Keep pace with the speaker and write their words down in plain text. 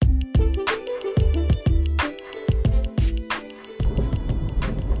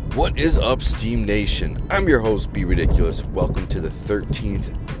What is up, Steam Nation? I'm your host, Be Ridiculous. Welcome to the 13th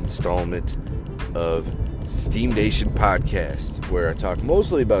installment of Steam Nation Podcast, where I talk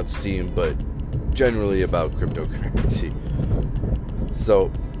mostly about Steam, but generally about cryptocurrency.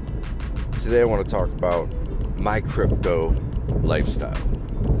 So, today I want to talk about my crypto lifestyle.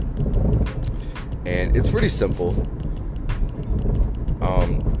 And it's pretty simple.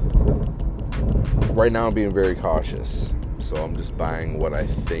 Right now I'm being very cautious. So I'm just buying what I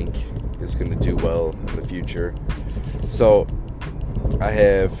think is going to do well in the future. So I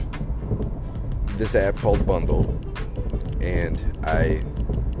have this app called Bundle, and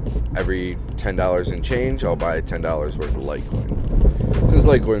every $10 in change, I'll buy $10 worth of Litecoin. Since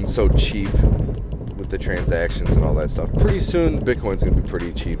Litecoin's so cheap with the transactions and all that stuff, pretty soon Bitcoin's going to be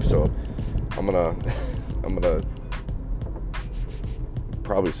pretty cheap. So I'm gonna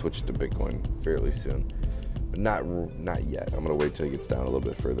probably switch to Bitcoin fairly soon. But not yet. I'm going to wait till it gets down a little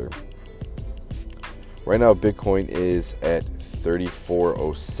bit further. Right now, Bitcoin is at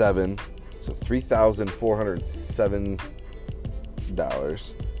 $34.07. So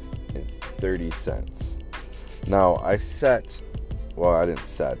 $3,407.30. Now, I see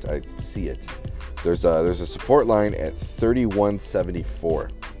it. There's a support line at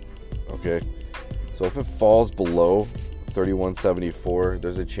 $31.74. Okay? So if it falls below $31.74,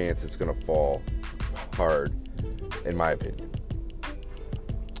 there's a chance it's going to fall hard, in my opinion.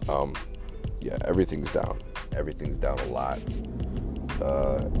 Everything's down. Everything's down a lot.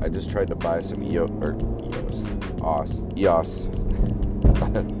 I just tried to buy some EOS on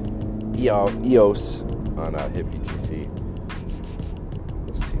HitBTC.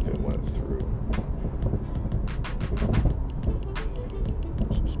 Let's see if it went through.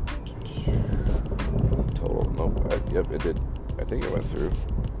 Total, nope. Yep, it did. I think it went through.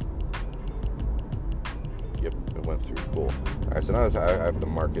 Yep, it went through. Cool. Alright, so now I have to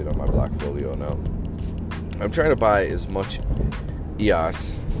mark it on my Blockfolio now. I'm trying to buy as much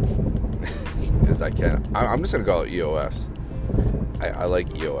EOS as I can. I'm just going to call it EOS. I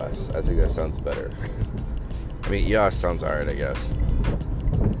like EOS. I think that sounds better. I mean, EOS sounds alright, I guess.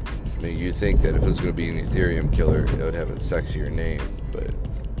 I mean, you'd think that if it was going to be an Ethereum killer, it would have a sexier name. But,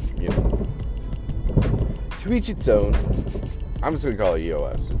 you know, to each its own. I'm just going to call it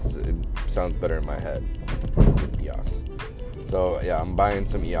EOS. It sounds better in my head. EOS. So, yeah, I'm buying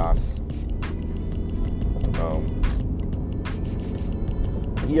some EOS.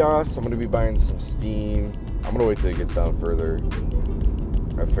 EOS, I'm going to be buying some Steam. I'm going to wait till it gets down further.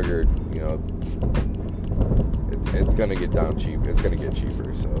 I figured, it's going to get down cheap. It's going to get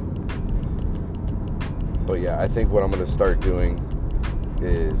cheaper, so. But, yeah, I think what I'm going to start doing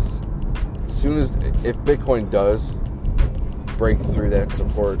is, if Bitcoin does break through that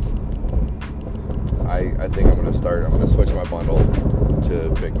support, I think I'm going to switch my bundle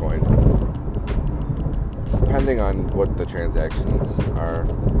to Bitcoin, depending on what the transactions are,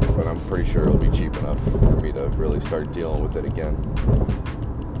 but I'm pretty sure it'll be cheap enough for me to really start dealing with it again.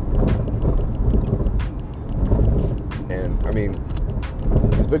 And I mean,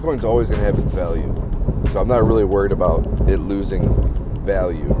 because Bitcoin's always going to have its value, so I'm not really worried about it losing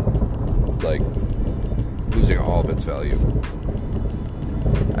value, like losing all of its value.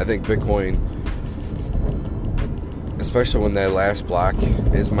 I think Bitcoin, especially when that last block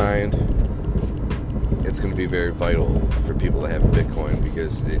is mined, it's going to be very vital for people to have Bitcoin,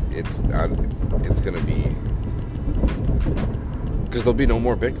 because it's going to be, because there'll be no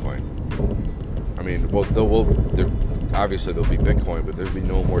more Bitcoin. I mean, obviously there'll be Bitcoin, but there'll be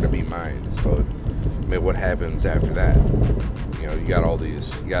no more to be mined. So, I mean, what happens after that? You got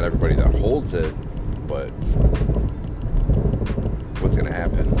everybody that holds it, but what's going to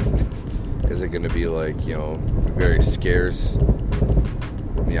happen? Is it going to be like, very scarce?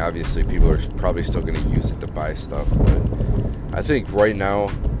 I mean, obviously people are probably still going to use it to buy stuff, but I think right now,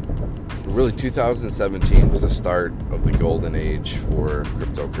 really 2017 was the start of the golden age for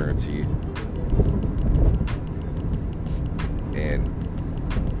cryptocurrency. And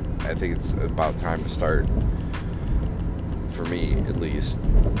I think it's about time to start, for me at least,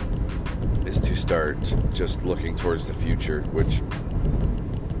 is to start just looking towards the future, which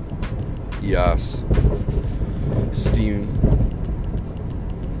EOS, Steam,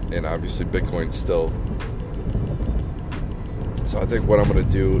 and obviously Bitcoin still. So I think what I'm going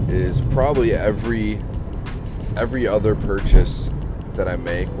to do is probably every other purchase that I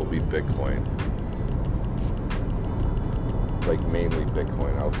make will be Bitcoin. Like mainly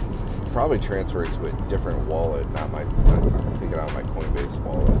Bitcoin. I'll probably transfer it to a different wallet, not take it out of my Coinbase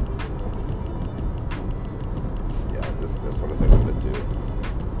wallet. Yeah, that's what I think I'm going to do.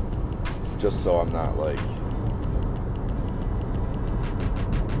 Just so I'm not like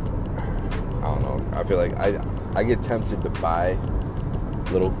don't know. I feel like I get tempted to buy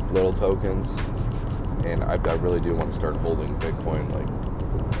little tokens, and I really do want to start holding Bitcoin. Like,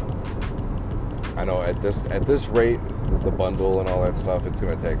 I know at this rate, with the bundle and all that stuff, it's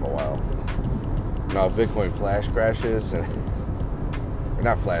going to take a while. Now, if Bitcoin flash crashes, or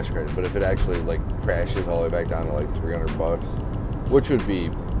not flash crashes, but if it actually like crashes all the way back down to like $300, which would be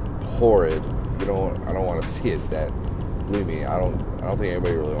horrid. I don't want to see it that. Believe me, I don't think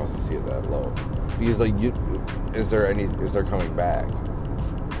anybody really wants to see it that low. Because like, is there coming back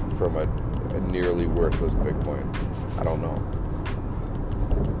from a nearly worthless Bitcoin? I don't know.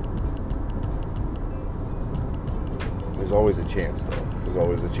 There's always a chance, though. There's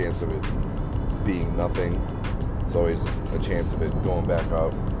always a chance of it being nothing. There's always a chance of it going back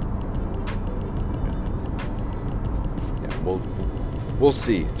up. Yeah, we'll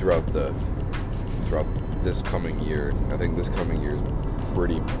see throughout this coming year. I think this coming year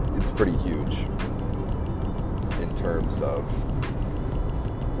is pretty huge in terms of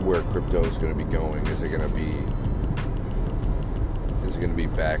where crypto is going to be going. Is it going to be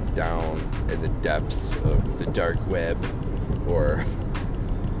back down in the depths of the dark web, or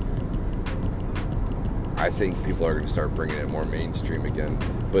I think people are going to start bringing it more mainstream again,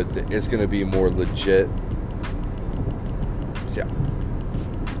 but it's going to be more legit. So, yeah,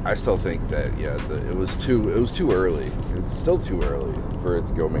 I still think that it was too early. It's still too early for it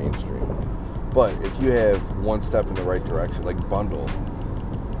to go mainstream. But if you have one step in the right direction, like Bundle,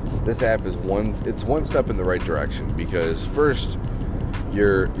 this app is one step in the right direction, because first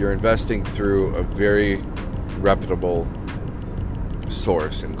you're investing through a very reputable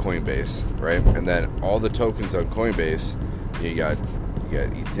source in Coinbase, right? And then all the tokens on Coinbase, you got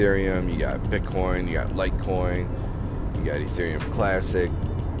Ethereum, you got Bitcoin, you got Litecoin, you got Ethereum Classic,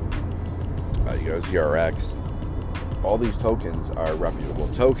 you got ZRX. All these tokens are reputable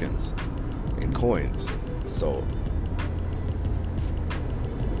tokens and coins. So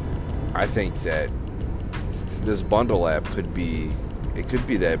I think that this Bundle app could be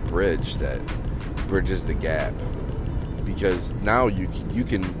that bridge that bridges the gap, because now you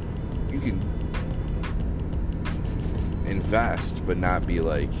can invest but not be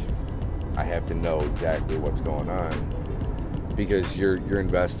like, I have to know exactly what's going on, because you're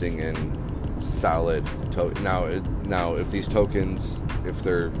investing in solid now if these tokens, if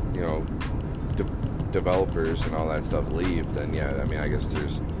they're developers and all that stuff leave, then yeah, I mean, I guess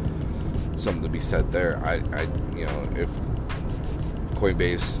there's something to be said there. If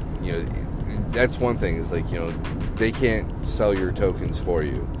Coinbase, that's one thing, is like, they can't sell your tokens for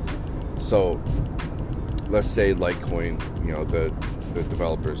you. So let's say Litecoin, the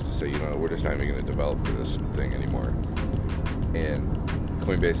developers to say, we're just not even going to develop for this thing anymore. And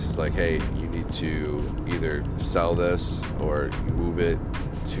Coinbase is like, hey, you need to either sell this or move it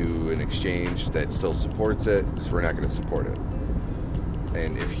to an exchange that still supports it, because we're not going to support it.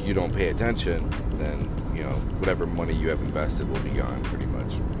 And if you don't pay attention, then, whatever money you have invested will be gone, pretty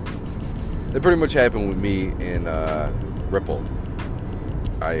much. That pretty much happened with me in Ripple.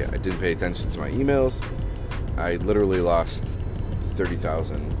 I didn't pay attention to my emails. I literally lost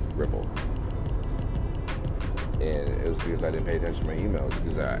 30,000 Ripple. And it was because I didn't pay attention to my emails,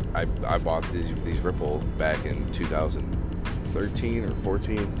 because I bought these Ripple back in 2013 or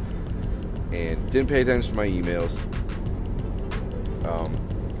 14 and didn't pay attention to my emails.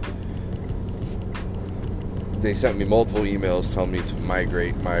 They sent me multiple emails telling me to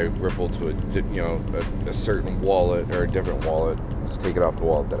migrate my Ripple to a certain wallet, or a different wallet, just take it off the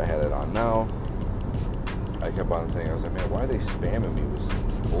wallet that I had it on now. I kept on thinking, I was like, man, why are they spamming me with some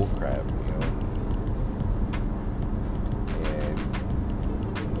bull crap, And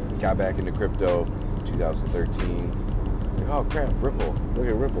got back into crypto in 2013. Like, oh crap, Ripple. Look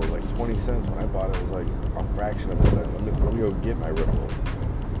at Ripple. It was like 20 cents when I bought it. It was like a fraction of a cent. Let me go get my Ripple.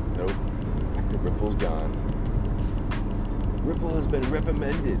 Nope. Ripple's gone. Ripple has been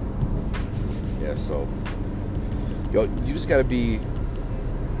reprimanded. Yeah, so you just gotta be.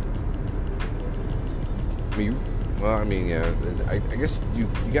 I guess you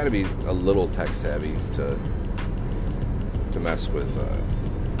gotta be a little tech savvy to mess with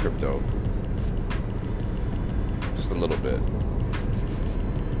crypto. Just a little bit.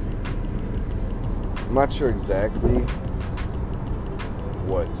 I'm not sure exactly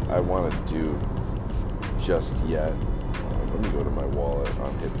what I want to do just yet. Let me go to my wallet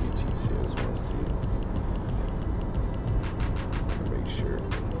on HitBTC. I just want to see. Make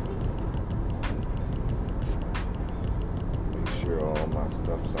sure all my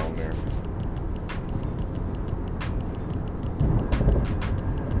stuff's on there.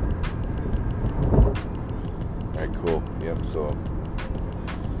 Alright, cool. Yep, so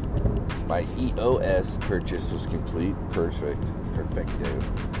my EOS purchase was complete. Perfect, dude.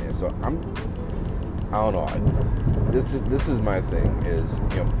 And so I don't know. This is my thing. Is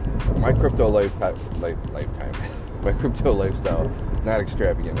my crypto lifetime. My crypto lifestyle is not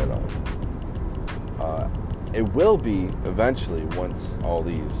extravagant at all. It will be eventually once all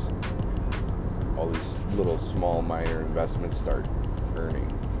these little small minor investments start earning,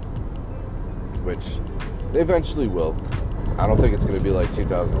 which they eventually will. I don't think it's going to be like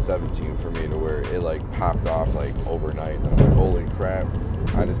 2017 for me to where it like popped off like overnight and I'm like, holy crap,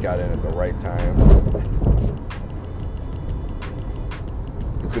 I just got in at the right time.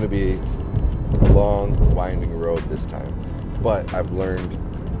 It's going to be a long, winding road this time, but I've learned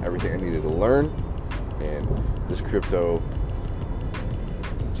everything I needed to learn, and this crypto,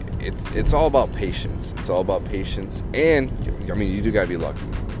 it's all about patience. It's all about patience, and I mean, you do gotta be lucky.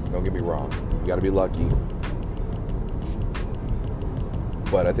 Don't get me wrong, you gotta be lucky,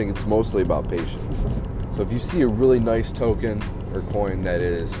 but I think it's mostly about patience. So if you see a really nice token or coin that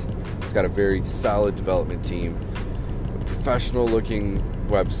it's got a very solid development team, a professional looking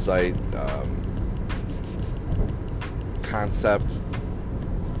website, concept,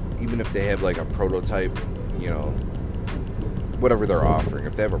 even if they have like a prototype, whatever they're offering,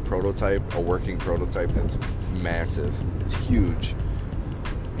 if they have a prototype, a working prototype that's massive, it's huge,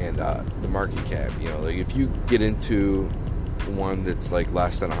 and the market cap, like if you get into one that's like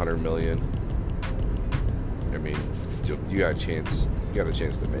less than 100 million, I mean, you got a chance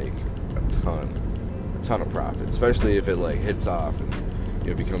to make a ton of profit, especially if it like hits off and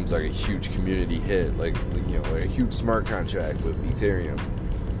it becomes like a huge community hit, like a huge smart contract with Ethereum,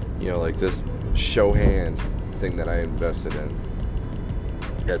 like this Shohan thing that I invested in.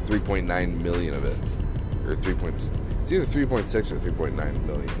 Got 3.9 million of it, or it's either 3.6 or 3.9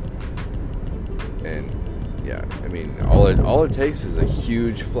 million. And yeah, I mean, all it takes is a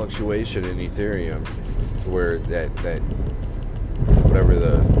huge fluctuation in Ethereum, where that whatever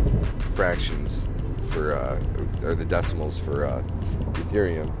the fractions for or the decimals for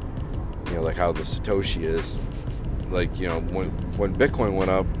Ethereum, like how the Satoshi is, like when Bitcoin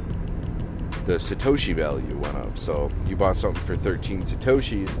went up, the Satoshi value went up. So you bought something for 13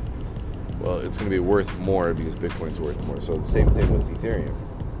 Satoshis, well, it's going to be worth more because Bitcoin's worth more. So the same thing with Ethereum.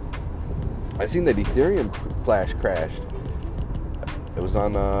 I seen that Ethereum flash crashed. It was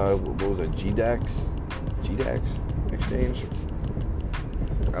on what was it, GDEX exchange?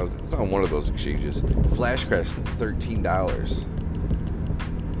 It was on one of those exchanges. Flash crashed to $13.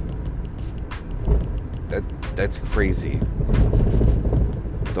 That's crazy.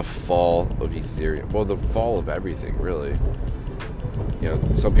 The fall of Ethereum. Well, the fall of everything, really.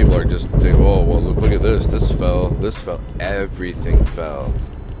 Some people are just saying, oh, well, look at this. This fell. Everything fell.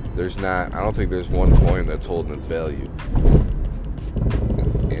 I don't think there's one coin that's holding its value.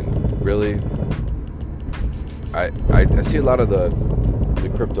 And really, I see a lot of the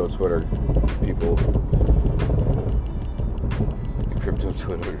crypto Twitter people. The crypto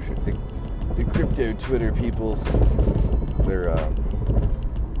Twitter peoples. They're,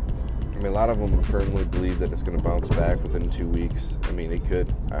 a lot of them firmly believe that it's going to bounce back within 2 weeks. I mean, it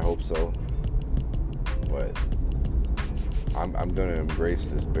could. I hope so. But I'm going to embrace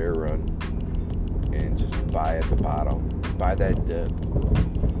this bear run and just buy at the bottom. Buy that dip.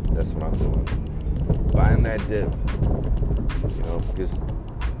 That's what I'm doing. Buying that dip. Because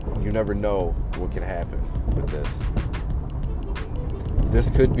you never know what can happen with this. This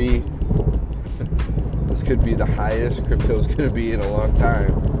could be the highest crypto's going to be in a long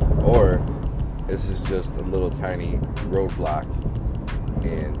time, or this is just a little tiny roadblock,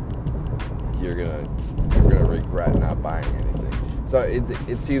 and you're gonna regret not buying anything. So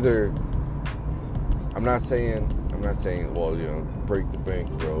it's either. I'm not saying well, break the bank,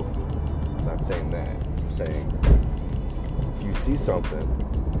 bro. I'm not saying that. I'm saying if you see something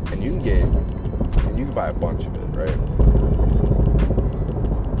and you can buy a bunch of it, right?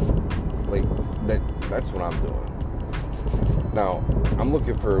 Like that's what I'm doing. Now, I'm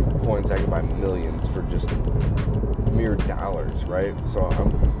looking for coins I can buy millions for just mere dollars, right? So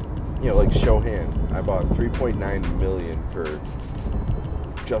I'm, like Shohan, I bought 3.9 million for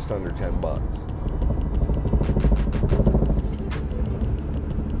just under $10.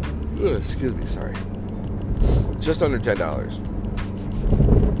 Ugh, excuse me, sorry. Just under $10.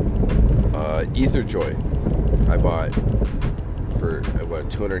 EtherJoy, I bought for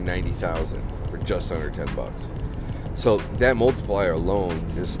 290,000 for just under $10. So that multiplier alone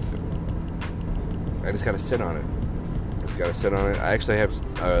I just got to sit on it. I actually have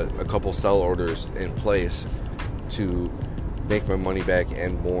a couple sell orders in place to make my money back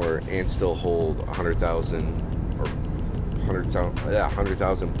and more, and still hold 100,000 or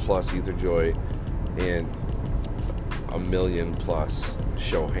 100,000 plus Etherjoy and 1 million plus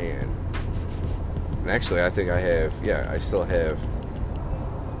Shohan. And actually, I think I still have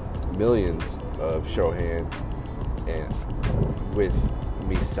millions of Shohan, and with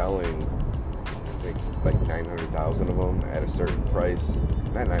me selling, I think like 900,000 of them at a certain price,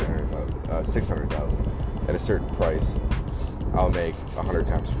 not 900,000, 600,000 at a certain price, I'll make 100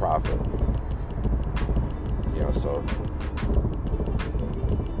 times profit. So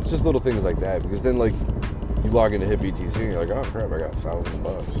it's just little things like that, because then like you log into HitBTC and you're like, oh crap, I got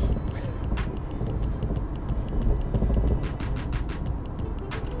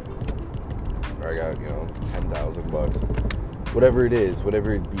 $1,000. Or I got, $10,000. Whatever it is,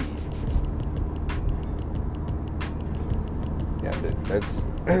 whatever it be. Yeah, that's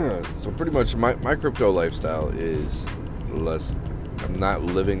so pretty much my crypto lifestyle is less. I'm not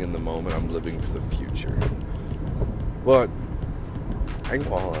living in the moment, I'm living for the future. Well,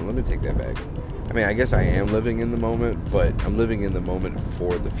 hold on, let me take that back. I mean, I guess I am living in the moment, but I'm living in the moment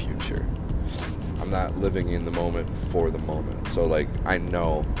for the future. I'm not living in the moment for the moment. So, like, I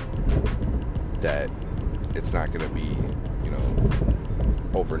know that it's not going to be,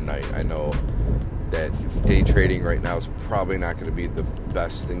 overnight. I know that day trading right now is probably not going to be the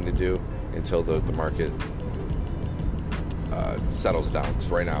best thing to do until the market settles down. Because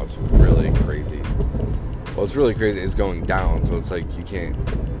right now it's really crazy. Well, it's really crazy. It's going down, so it's like you can't.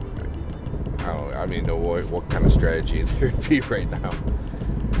 I don't even know what kind of strategy there'd be right now,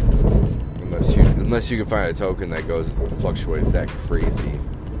 unless you can find a token that fluctuates that crazy,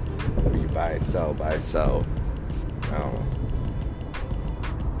 where you buy, sell. I don't know.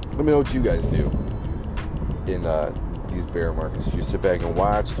 Let me know what you guys do in these bear markets. You sit back and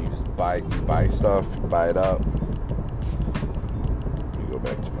watch. You just buy stuff, you buy it up. Let me go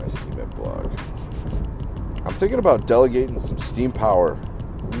back to my Steemit blog. I'm thinking about delegating some Steem Power.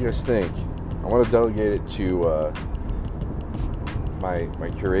 What do you guys think? I want to delegate it to my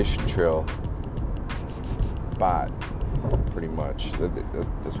curation trail bot, pretty much.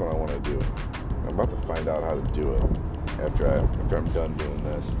 That's what I want to do. I'm about to find out how to do it after I'm done doing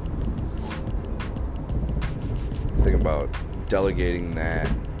this. I'm thinking about delegating that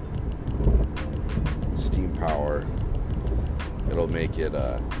Steem Power. It'll make it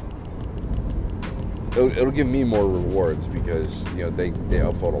it'll give me more rewards, because they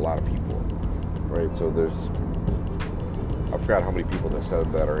upvote a lot of people, right? So I forgot how many people they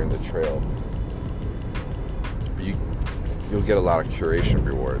said that are in the trail. But you'll get a lot of curation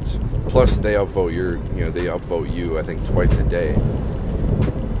rewards. Plus they upvote you I think twice a day.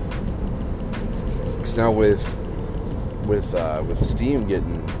 Because now with Steem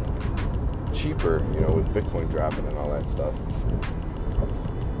getting cheaper, with Bitcoin dropping and all that stuff,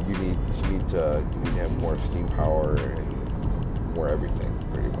 you need to have more Steem Power and more everything,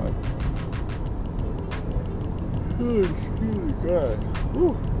 pretty much. Oh, excuse me, God.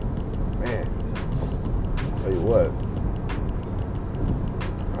 Whew. Man, tell you what,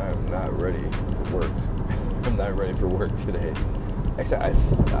 I am not ready for work. I'm not ready for work today. Actually,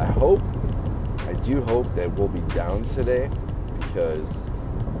 I do hope that we'll be down today, because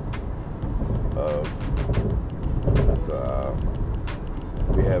of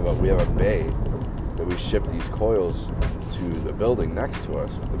we have a bay that we ship these coils to the building next to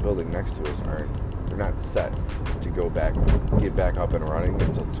us, but the building next to us they're not set to get back up and running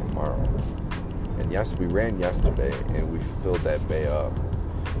until tomorrow. And yes, we ran yesterday and we filled that bay up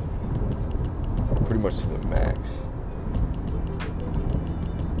pretty much to the max.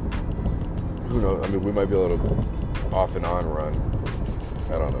 Who knows? I mean, we might be able to off and on run.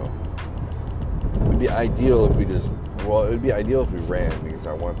 I don't know. It'd be ideal if we ran, because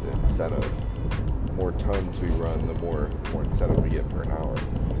I want the incentive. The more tons we run, the more incentive we get per an hour,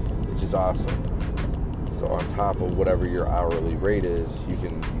 which is awesome. So on top of whatever your hourly rate is, you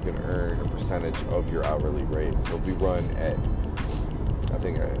can earn a percentage of your hourly rate. So if we run at, I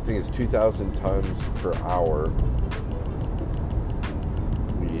think it's 2,000 tons per hour,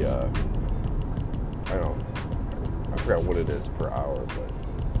 we I forgot what it is per hour, but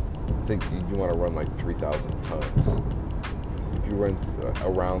I think you want to run like 3,000 tons. If you run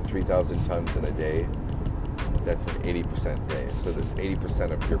around 3,000 tons in a day, that's an 80% day. So that's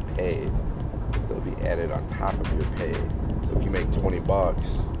 80% of your pay that'll be added on top of your pay. So if you make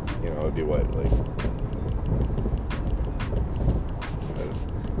 $20, it'd be what, like,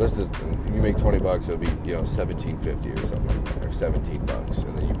 let's just, if you make $20, it'll be, $17.50 or something like that, or $17,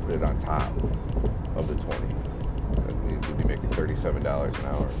 and then you put it on top of the 20. So you'll be making $37 an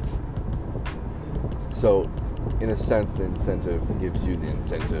hour. So, in a sense, the incentive gives you the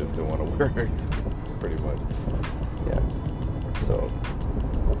incentive to want to work, pretty much. Yeah. So,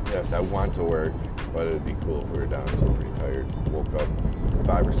 yes, I want to work, but it would be cool if we were down. I'm pretty tired. Woke up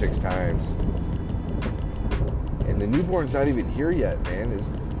 5 or 6 times. And the newborn's not even here yet, man. It's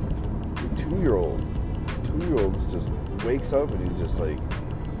the 2-year-old. 2-year-old just wakes up and he's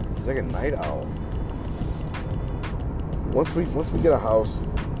like a night owl. Once we get a house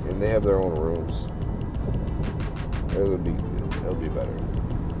and they have their own rooms, it'll be better.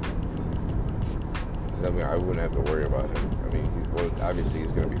 Because I wouldn't have to worry about him. I mean, obviously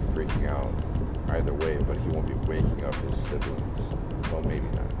he's going to be freaking out either way, but he won't be waking up his siblings. Well, maybe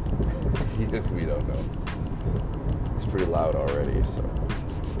not. We don't know. He's pretty loud already, so.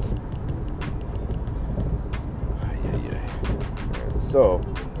 Alright, so,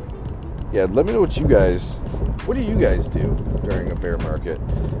 yeah, let me know what do you guys do during a bear market?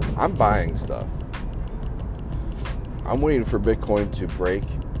 I'm buying stuff. I'm waiting for Bitcoin to break.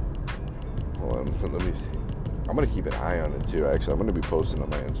 Hold on, let me see. I'm going to keep an eye on it too, actually. I'm going to be posting on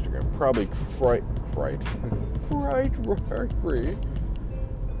my Instagram. Probably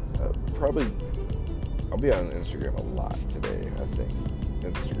probably I'll be on Instagram a lot today, I think.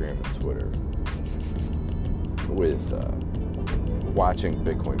 Instagram and Twitter. With watching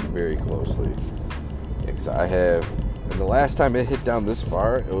Bitcoin very closely. Because I have, and the last time it hit down this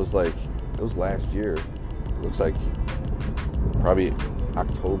far, it was last year. It looks like probably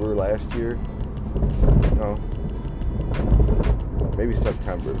October last year. No, maybe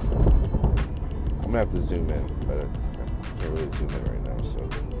September. I'm gonna have to zoom in, but I can't really zoom in right now, so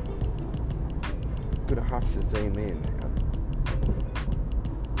I'm gonna have to zoom in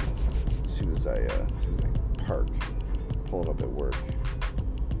as soon as I park. Pulling up at work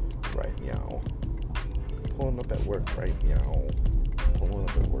right now. Pulling up at work right now.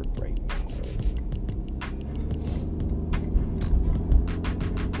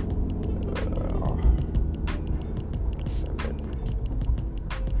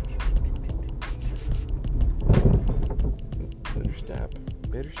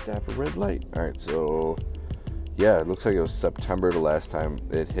 Better stop a red light. Alright, so yeah, it looks like it was September the last time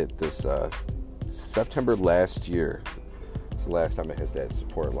it hit this September last year. It's the last time I hit that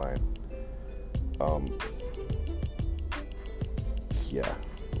support line. Yeah,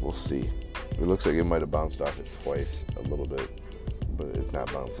 we'll see. It looks like it might have bounced off it twice a little bit, but it's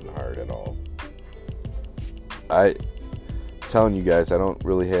not bouncing hard at all. I'm telling you guys, I don't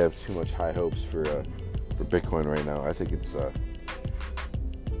really have too much high hopes for Bitcoin right now. I think it's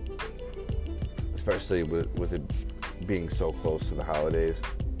especially with it being so close to the holidays.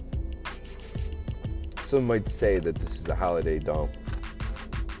 Some might say that this is a holiday dump.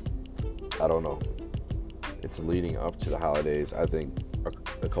 I don't know. It's leading up to the holidays. I think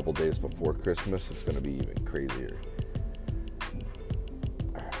a couple days before Christmas, it's going to be even crazier.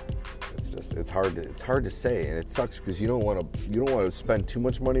 It's hard to say, and it sucks because you don't want to spend too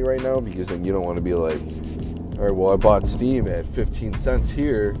much money right now, because then you don't want to be like, all right, well, I bought Steam at 15 cents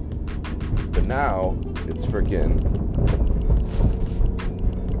here, but now it's freaking.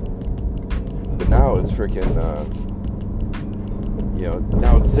 Now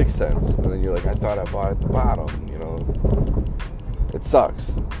it's 6 cents, and then you're like, I thought I bought at the bottom. It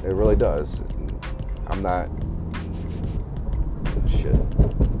sucks. It really does. I'm not. Shit.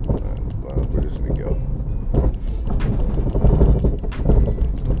 Well, we're just gonna go.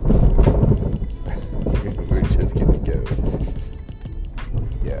 We're just gonna go.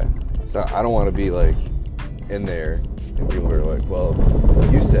 Yeah. So I don't want to be like in there, and people are like, "Well,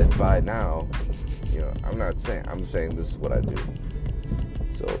 you said buy now." I'm saying this is what I do.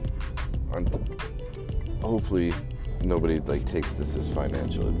 So, hopefully, nobody takes this as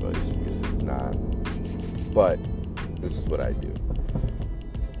financial advice, because it's not. But this is what I do,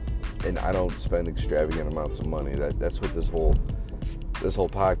 and I don't spend extravagant amounts of money. That's what this whole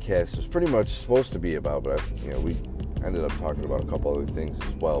podcast is pretty much supposed to be about. But we ended up talking about a couple other things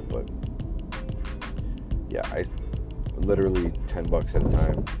as well. But yeah, I literally $10 at a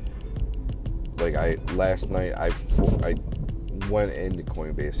time. Last night I went into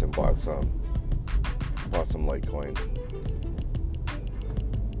Coinbase and bought some Litecoin,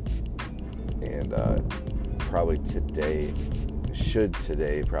 and probably today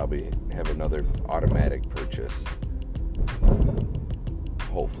probably have another automatic purchase,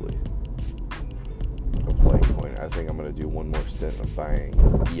 hopefully, of Litecoin. I think I'm gonna do one more stint of buying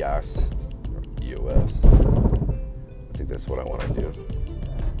EOS. I think that's what I want to do.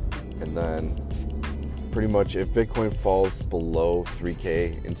 And then pretty much if Bitcoin falls below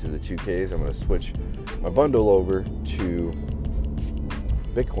 3K into the 2Ks, I'm going to switch my bundle over to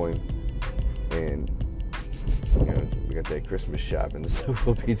Bitcoin. And, we got that Christmas shopping, so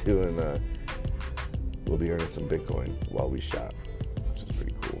we'll be doing we'll be earning some Bitcoin while we shop, which is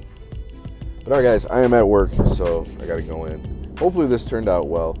pretty cool. But alright guys, I am at work, so I gotta go in. Hopefully this turned out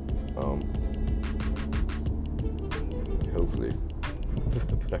well. Hopefully.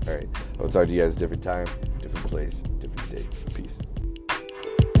 But alright, I'll talk to you guys different time, different place, different day. Peace.